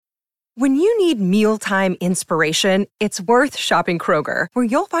When you need mealtime inspiration, it's worth shopping Kroger, where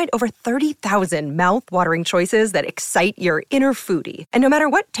you'll find over 30,000 mouth-watering choices that excite your inner foodie. And no matter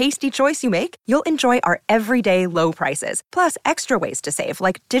what tasty choice you make, you'll enjoy our everyday low prices, plus extra ways to save,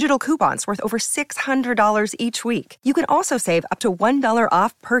 like digital coupons worth over $600 each week. You can also save up to $1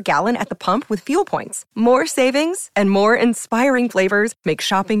 off per gallon at the pump with fuel points. More savings and more inspiring flavors make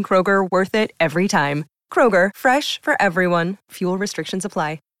shopping Kroger worth it every time. Kroger, fresh for everyone. Fuel restrictions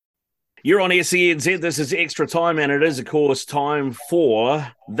apply. You're on SENZ. This is Extra Time, and it is, of course, time for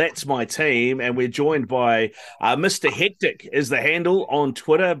That's My Team. And we're joined by Mr. Hectic is the handle on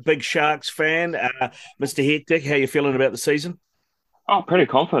Twitter. Big Sharks fan. Mr. Hectic, how you feeling about the season? Oh, pretty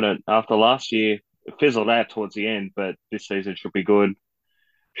confident after last year. It fizzled out towards the end, but this season should be good.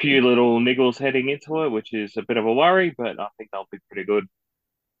 Few little niggles heading into it, which is a bit of a worry, but I think they'll be pretty good.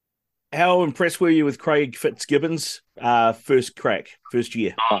 How impressed were you with Craig Fitzgibbons' first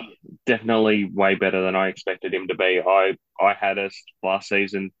year? Oh, definitely way better than I expected him to be. I had us last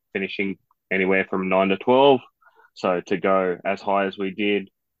season finishing anywhere from 9 to 12. So to go as high as we did,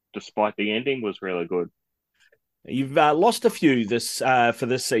 despite the ending, was really good. You've lost a few for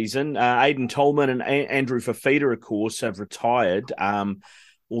this season. Aidan Tolman and Andrew Fafita, of course, have retired.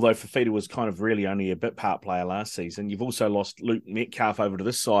 Although Fafita was kind of really only a bit part player last season. You've also lost Luke Metcalf over to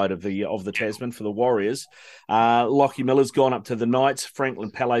this side of the Tasman for the Warriors. Lockie Miller's gone up to the Knights. Franklin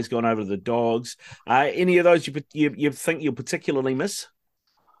Pallet's gone over to the Dogs. Any of those you think you'll particularly miss?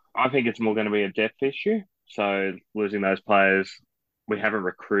 I think it's more going to be a depth issue. So losing those players, we haven't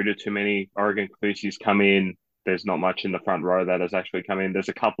recruited too many. Oregon Kafusi's come in. There's not much in the front row that has actually come in. There's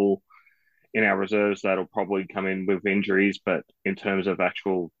a couple in our reserves that'll probably come in with injuries, but in terms of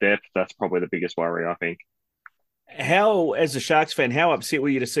actual depth, that's probably the biggest worry, I think. How, as a Sharks fan, how upset were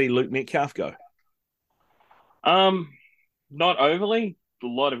you to see Luke Metcalf go? Not overly. A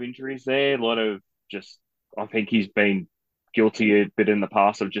lot of injuries there, a lot of just, I think he's been guilty a bit in the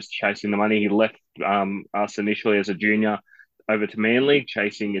past of just chasing the money. He left us initially as a junior over to Manly,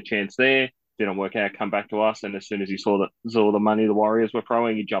 chasing a chance there. Didn't work out, come back to us, and as soon as he saw the money the Warriors were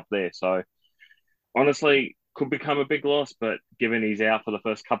throwing, he jumped there. So honestly, could become a big loss, but given he's out for the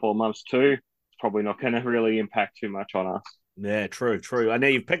first couple of months too, it's probably not going to really impact too much on us. Yeah, true. I know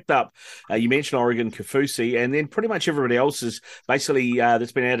you've picked up, you mentioned Oregon Kaufusi, and then pretty much everybody else is basically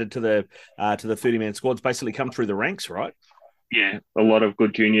that's been added to the 30-man squad's basically come through the ranks, right? Yeah, a lot of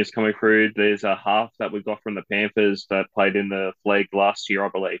good juniors coming through. There's a half that we got from the Panthers that played in the flag last year, I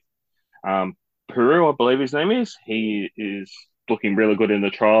believe. Peru, I believe his name is. He is looking really good in the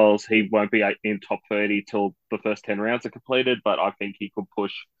trials. He won't be in top 30 till the first 10 rounds are completed, but I think he could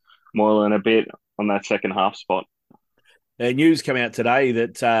push Moylan a bit on that second half spot. News come out today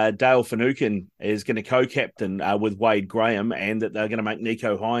that Dale Finucane is going to co-captain with Wade Graham, and that they're going to make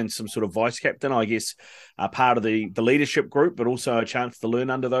Nico Hines some sort of vice-captain, I guess, part of the leadership group, but also a chance to learn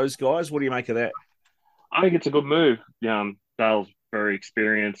under those guys. What do you make of that? I think it's a good move. Dale's very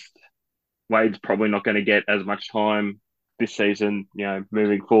experienced. Wade's probably not going to get as much time this season.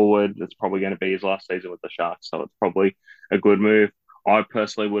 Moving forward, it's probably going to be his last season with the Sharks, so it's probably a good move. I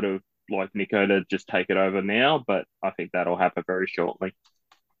personally would have liked Nico to just take it over now, but I think that'll happen very shortly.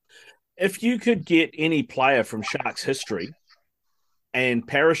 If you could get any player from Sharks history and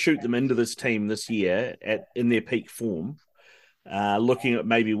parachute them into this team this year in their peak form, looking at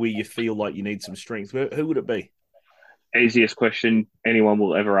maybe where you feel like you need some strength, who would it be? Easiest question anyone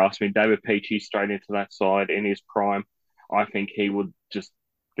will ever ask me. David Peachey straight into that side in his prime. I think he would just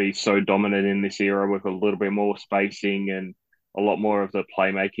be so dominant in this era with a little bit more spacing and a lot more of the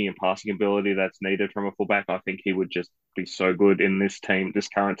playmaking and passing ability that's needed from a fullback. I think he would just be so good in this team, this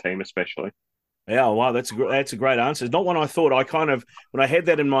current team especially. Yeah, wow, that's a great answer. It's not one I thought. When I had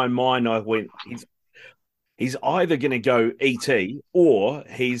that in my mind, I went, he's either going to go ET or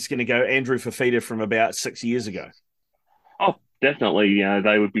he's going to go Andrew Fafita from about 6 years ago. Oh, definitely.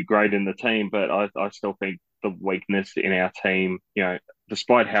 They would be great in the team, but I still think the weakness in our team,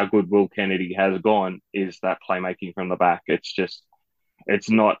 despite how good Will Kennedy has gone, is that playmaking from the back. It's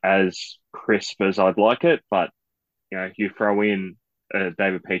not as crisp as I'd like it, but, you throw in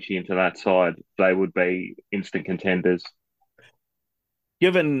David Peachey into that side, they would be instant contenders.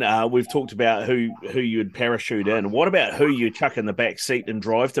 Given we've talked about who you'd parachute in, what about who you chuck in the back seat and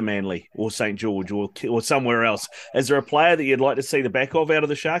drive to Manly or St. George or somewhere else? Is there a player that you'd like to see the back of out of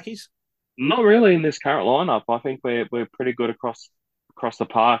the Sharkies? Not really in this current lineup. I think we're pretty good across the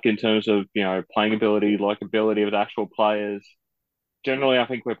park in terms of playing ability, likability of the actual players. Generally, I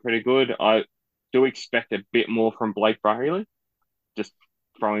think we're pretty good. I do expect a bit more from Blake Brayley. Just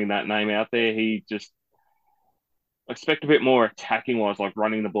throwing that name out there, he just expect a bit more attacking wise, like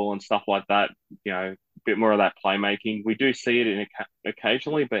running the ball and stuff like that. A bit more of that playmaking. We do see it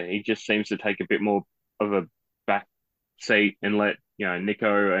occasionally, but he just seems to take a bit more of a back seat and let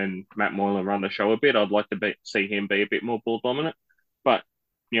Nico and Matt Moylan run the show a bit. I'd like to see him be a bit more ball dominant, but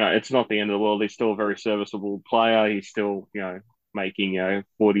it's not the end of the world. He's still a very serviceable player. He's still making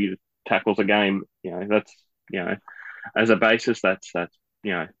 40 tackles a game. That's as a basis, that's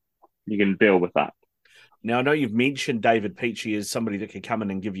you can deal with that. Now, I know you've mentioned David Peachey as somebody that could come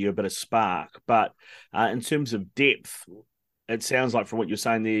in and give you a bit of spark, but in terms of depth, it sounds like from what you're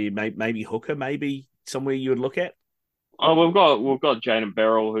saying there, maybe Hooker, maybe somewhere you would look at. Oh, we've got Jayden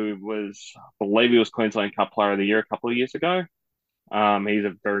Berrell, who was, I believe he was Queensland Cup Player of the Year a couple of years ago. He's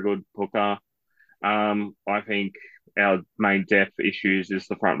a very good hooker. I think our main depth issues is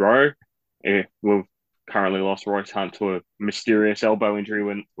the front row. We've currently lost Royce Hunt to a mysterious elbow injury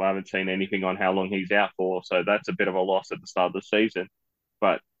when we haven't seen anything on how long he's out for. So that's a bit of a loss at the start of the season.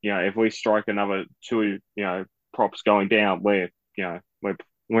 But, if we strike another two, props going down, we're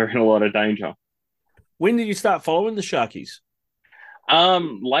in a lot of danger. When did you start following the Sharkies?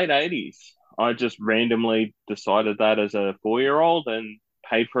 Late 80s. I just randomly decided that as a 4-year-old and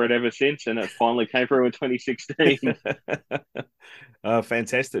paid for it ever since, and it finally came through in 2016.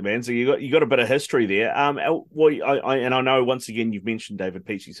 Fantastic, man. So you got a bit of history there. And I know once again you've mentioned David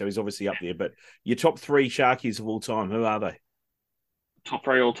Peachey, so he's obviously up there. But your top 3 Sharkies of all time, who are they? Top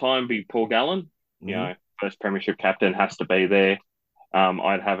 3 all time be Paul Gallen. Mm-hmm. First premiership captain has to be there.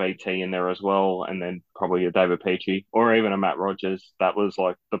 I'd have AT in there as well, and then probably a David Peachey or even a Matt Rogers. That was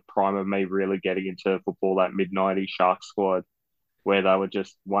like the prime of me really getting into football, that mid-90s Shark squad, where they were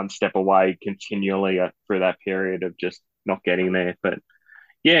just one step away continually through that period of just not getting there. But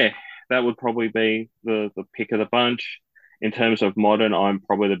yeah, that would probably be the pick of the bunch. In terms of modern, I'm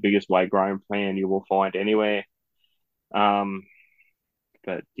probably the biggest Wade Graham fan you will find anywhere.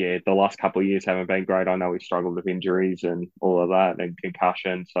 But yeah, the last couple of years haven't been great. I know he struggled with injuries and all of that and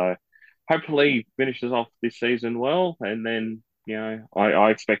concussion. So hopefully he finishes off this season well. And then, I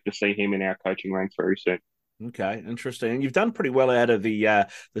expect to see him in our coaching ranks very soon. Okay, interesting. And you've done pretty well out of the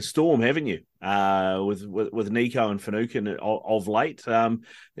Storm, haven't you? With Nico and Finucane of late.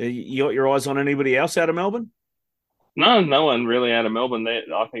 You got your eyes on anybody else out of Melbourne? No one really out of Melbourne.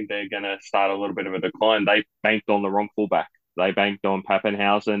 I think they're going to start a little bit of a decline. They banked on the wrong fullback. They banked on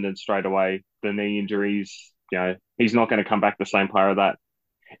Pappenhausen, and straight away the knee injuries. He's not going to come back the same player that.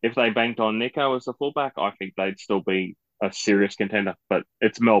 If they banked on Nico as the fullback, I think they'd still be a serious contender. But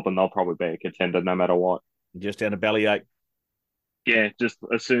it's Melbourne; they'll probably be a contender no matter what. Just down to bellyache. Yeah, just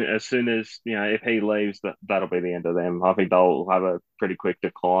as soon as if he leaves, that'll be the end of them. I think they'll have a pretty quick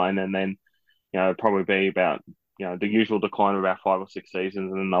decline, and then probably be about the usual decline of about 5 or 6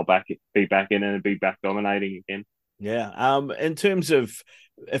 seasons, and then they'll be back in and be back dominating again. Yeah. In terms of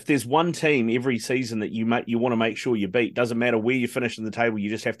if there's one team every season that you want to make sure you beat, doesn't matter where you finish in the table, you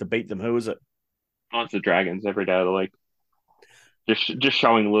just have to beat them. Who is it? Oh, it's the Dragons every day of the week. Just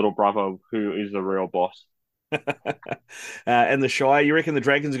showing little brother who is the real boss. And the Shire, you reckon the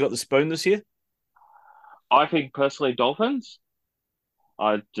Dragons have got the spoon this year? I think personally Dolphins.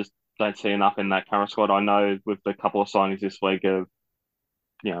 I just don't see enough in that current squad. I know with the couple of signings this week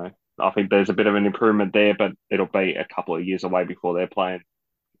I think there's a bit of an improvement there, but it'll be a couple of years away before they're playing,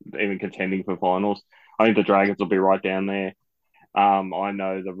 even contending for finals. I think the Dragons will be right down there. I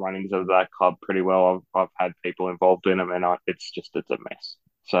know the runnings of that club pretty well. I've had people involved in them, and it's a mess.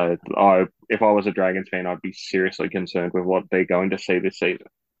 So if I was a Dragons fan, I'd be seriously concerned with what they're going to see this season.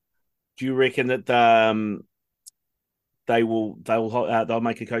 Do you reckon that they'll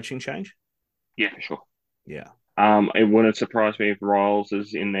make a coaching change? Yeah, for sure. Yeah. It wouldn't surprise me if Riles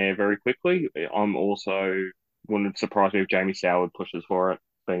is in there very quickly. Wouldn't surprise me if Jamie Soward pushes for it,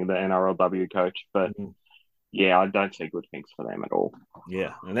 being the NRLW coach. But yeah, I don't see good things for them at all.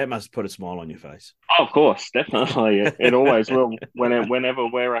 Yeah, and that must put a smile on your face. Oh, of course, definitely. It always will. Whenever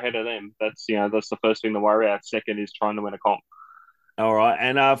we're ahead of them, that's the first thing to worry about. Second is trying to win a comp. All right,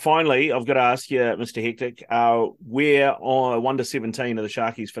 and finally, I've got to ask you, Mr. Hectic, where on 1 to 17 are the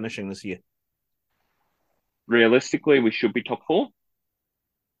Sharkies finishing this year? Realistically, we should be top 4.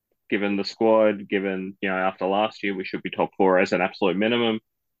 Given the squad, after last year, we should be top 4 as an absolute minimum.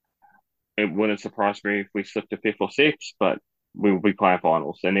 It wouldn't surprise me if we slipped to 5th or 6th, but we will be playing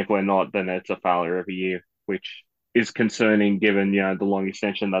finals. And if we're not, then it's a failure every year, which is concerning given, the long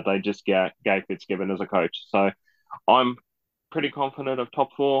extension that they just gave Fitzgibbon as a coach. So I'm pretty confident of top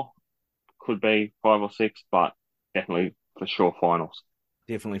 4. Could be 5 or 6, but definitely for sure finals.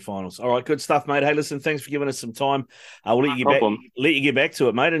 Definitely finals. All right, good stuff, mate. Hey, listen, thanks for giving us some time. We'll let you get back to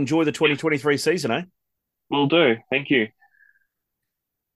it, mate. Enjoy the 2023 season, eh? Will do. Thank you.